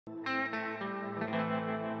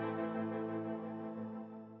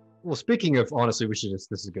Well, speaking of, honestly, this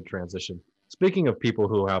is a good transition. Speaking of people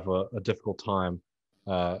who have a difficult time,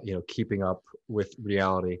 keeping up with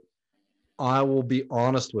reality, I will be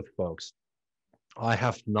honest with folks. I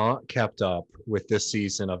have not kept up with this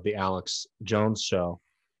season of the Alex Jones show.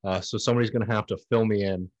 So somebody's going to have to fill me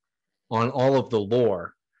in on all of the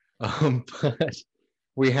lore. But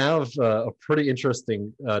we have a pretty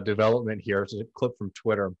interesting development here. It's a clip from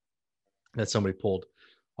Twitter that somebody pulled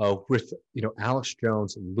with Alex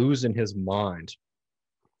Jones losing his mind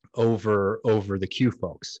over the Q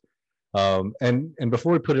folks. And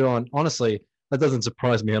before we put it on, honestly, that doesn't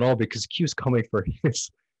surprise me at all because Q's coming for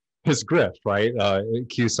his grift, right?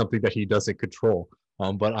 Q is something that he doesn't control.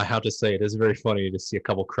 But I have to say, it is very funny to see a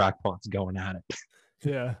couple crackpots going at it.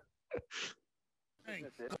 Yeah.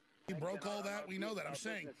 He broke all that. We know that. I'm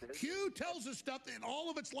saying Q tells us stuff in all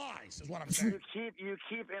of its lies, is what I'm saying. You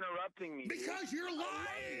keep interrupting me. Because you're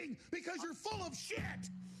lying. Because you're full of shit.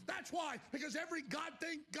 That's why. Because every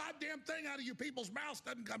goddamn thing out of you people's mouths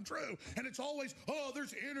doesn't come true. And it's always, oh,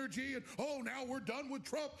 there's energy, and oh, now we're done with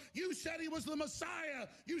Trump. You said he was the Messiah.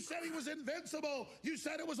 You said he was invincible. You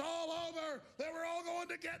said it was all over. They were all going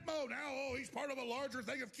to Gitmo. Now, oh, he's part of a larger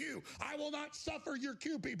thing of Q. I will not suffer your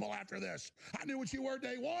Q people after this. I knew what you were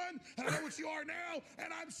day one, and I know what you are now, and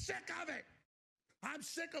I'm sick of it. I'm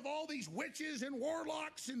sick of all these witches and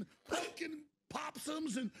warlocks and pumpkin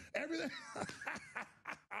popsums and everything.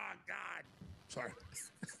 Oh, God. Sorry.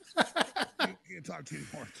 Can't talk to you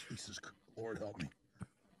anymore. Jesus, Lord help me.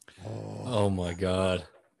 Oh my God.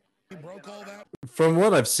 He broke all that. From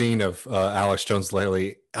what I've seen of Alex Jones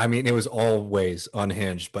lately, I mean, it was always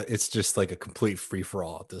unhinged, but it's just like a complete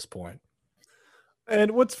free-for-all at this point.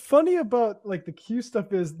 And what's funny about like the Q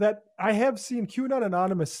stuff is that I have seen QAnon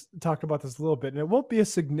Anonymous talk about this a little bit, and it won't be a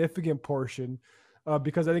significant portion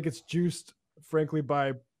because I think it's juiced, frankly,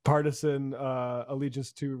 by partisan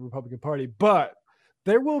allegiance to Republican Party. But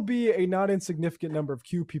there will be a not insignificant number of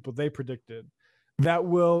Q people they predicted that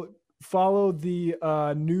will follow the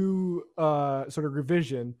new sort of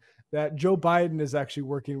revision that Joe Biden is actually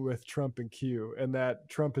working with Trump and Q, and that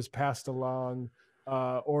Trump has passed along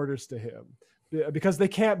orders to him. Because they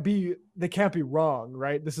can't be wrong,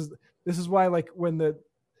 right? This is why, like, when the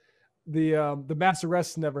mass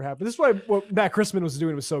arrests never happened. This is why what Matt Christman was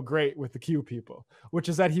doing was so great with the Q people, which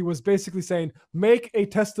is that he was basically saying, make a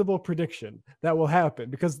testable prediction that will happen,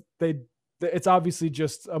 because it's obviously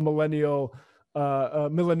just a millennial,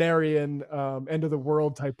 millenarian, end of the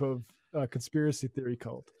world type of conspiracy theory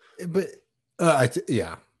cult. But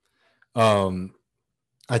yeah.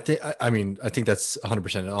 I think that's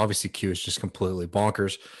 100%. Obviously, Q is just completely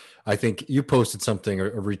bonkers. I think you posted something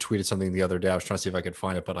or retweeted something the other day. I was trying to see if I could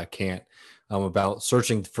find it, but I can't. About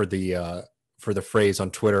searching for the phrase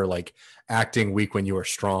on Twitter, like acting weak when you are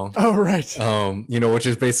strong. Oh, right. Which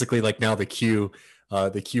is basically like now the Q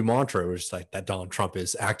mantra, which is like that Donald Trump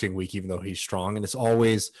is acting weak even though he's strong. And it's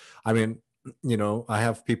always, I mean, I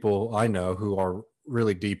have people I know who are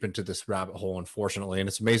really deep into this rabbit hole, unfortunately, and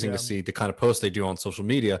it's amazing to see the kind of posts they do on social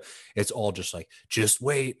media. It's all just like, just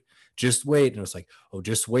wait, and it's like, oh,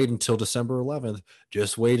 just wait until December 11th,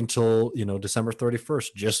 just wait until December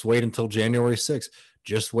 31st, just wait until January 6th,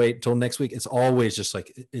 just wait until next week. It's always just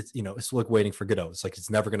like, it's like waiting for Godot. It's like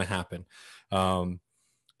it's never going to happen. And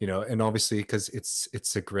obviously because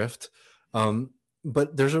it's a grift,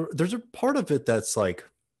 but there's a part of it that's like,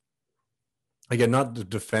 again, not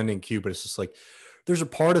defending Q, but it's just like there's a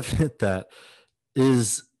part of it that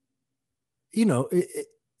is,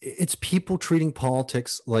 it's people treating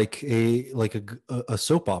politics like a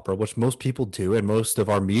soap opera, which most people do, and most of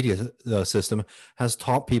our media system has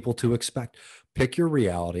taught people to expect. Pick your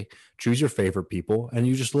reality, choose your favorite people, and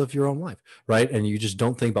you just live your own life, right? And you just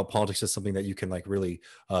don't think about politics as something that you can like really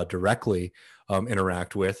directly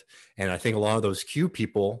interact with. And I think a lot of those Q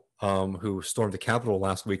people who stormed the Capitol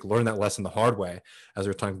last week learned that lesson the hard way, as we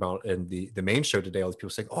were talking about in the main show today. All these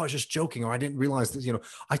people saying, "Oh, I was just joking," or "I didn't realize this."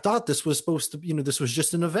 I thought this was supposed to, this was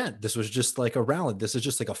just an event. This was just like a rally. This is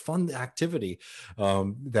just like a fun activity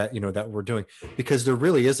that we're doing, because there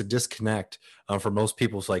really is a disconnect for most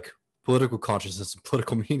people's like political consciousness and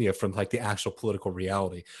political media from like the actual political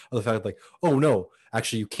reality of the fact like, oh no,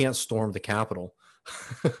 actually you can't storm the Capitol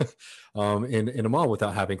in a mob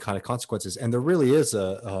without having kind of consequences. And there really is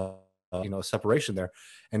a separation there,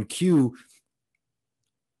 and Q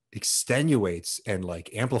extenuates and like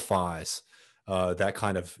amplifies that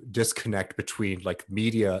kind of disconnect between like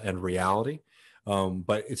media and reality,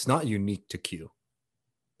 but it's not unique to Q,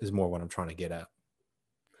 is more what I'm trying to get at.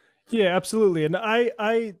 Yeah, absolutely. And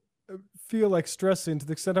I feel like stressing, to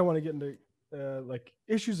the extent I want to get into like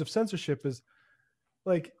issues of censorship is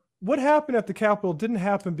like what happened at the Capitol didn't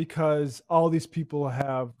happen because all these people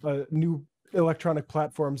have new electronic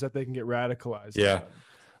platforms that they can get radicalized. Yeah.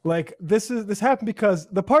 Like this happened because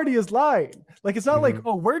the party is lying. Like it's not like, Mhm.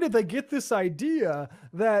 oh, where did they get this idea?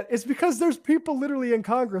 That it's because there's people literally in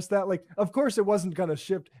Congress that, like, of course it wasn't gonna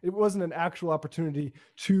shift. It wasn't an actual opportunity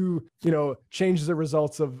to, change the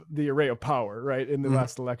results of the array of power, right? In the Mhm.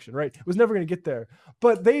 last election, right? It was never gonna get there.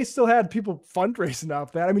 But they still had people fundraising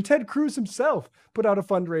off that. I mean, Ted Cruz himself put out a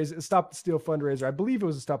fundraiser, a Stop the Steal fundraiser. I believe it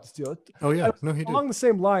was a Stop the Steal. Oh yeah. No, he did. Along the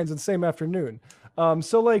same lines and same afternoon.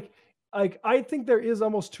 So like I think there is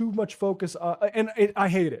almost too much focus on, and I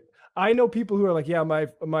hate it. I know people who are like, yeah,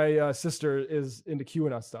 my sister is into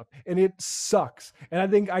QAnon stuff, and it sucks.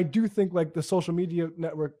 And I do think like the social media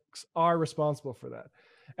networks are responsible for that.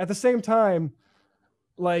 At the same time,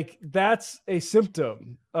 like that's a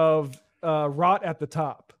symptom of rot at the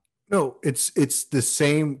top. No, it's the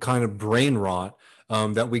same kind of brain rot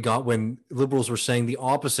that we got when liberals were saying the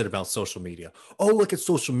opposite about social media. Oh, look at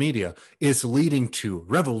social media. It's leading to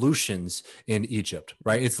revolutions in Egypt,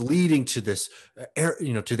 right? It's leading to this,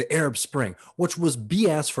 to the Arab Spring, which was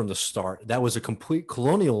BS from the start. That was a complete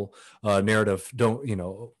colonial narrative.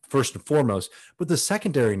 First and foremost, but the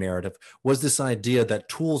secondary narrative was this idea that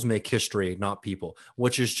tools make history, not people,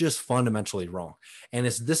 which is just fundamentally wrong. And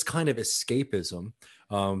it's this kind of escapism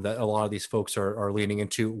that a lot of these folks are leaning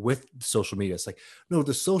into with social media. It's like, no,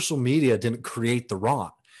 the social media didn't create the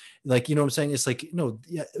rot. Like, you know what I'm saying? It's like,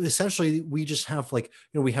 yeah, essentially we just have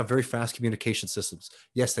we have very fast communication systems.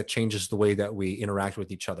 Yes, that changes the way that we interact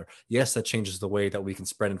with each other. Yes, that changes the way that we can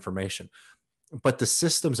spread information. But the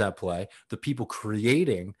systems at play, the people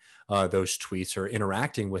creating those tweets or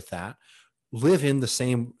interacting with that, live in the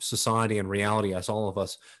same society and reality as all of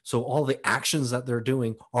us. So all the actions that they're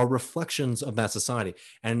doing are reflections of that society.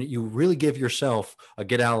 And you really give yourself a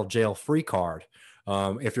get out of jail free card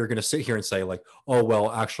if you're going to sit here and say like, oh, well,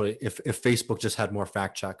 actually, if Facebook just had more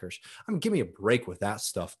fact checkers. I mean, give me a break with that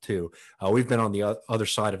stuff too. We've been on the other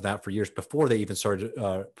side of that for years before they even started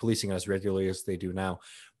policing as regularly as they do now.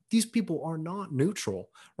 These people are not neutral,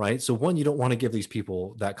 right? So one, you don't want to give these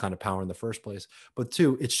people that kind of power in the first place. But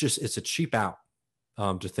two, it's a cheap out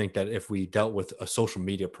to think that if we dealt with a social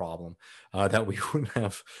media problem, that we wouldn't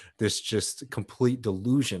have this just complete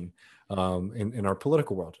delusion in our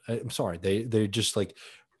political world. I'm sorry, they just like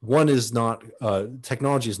one is not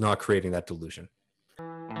technology is not creating that delusion.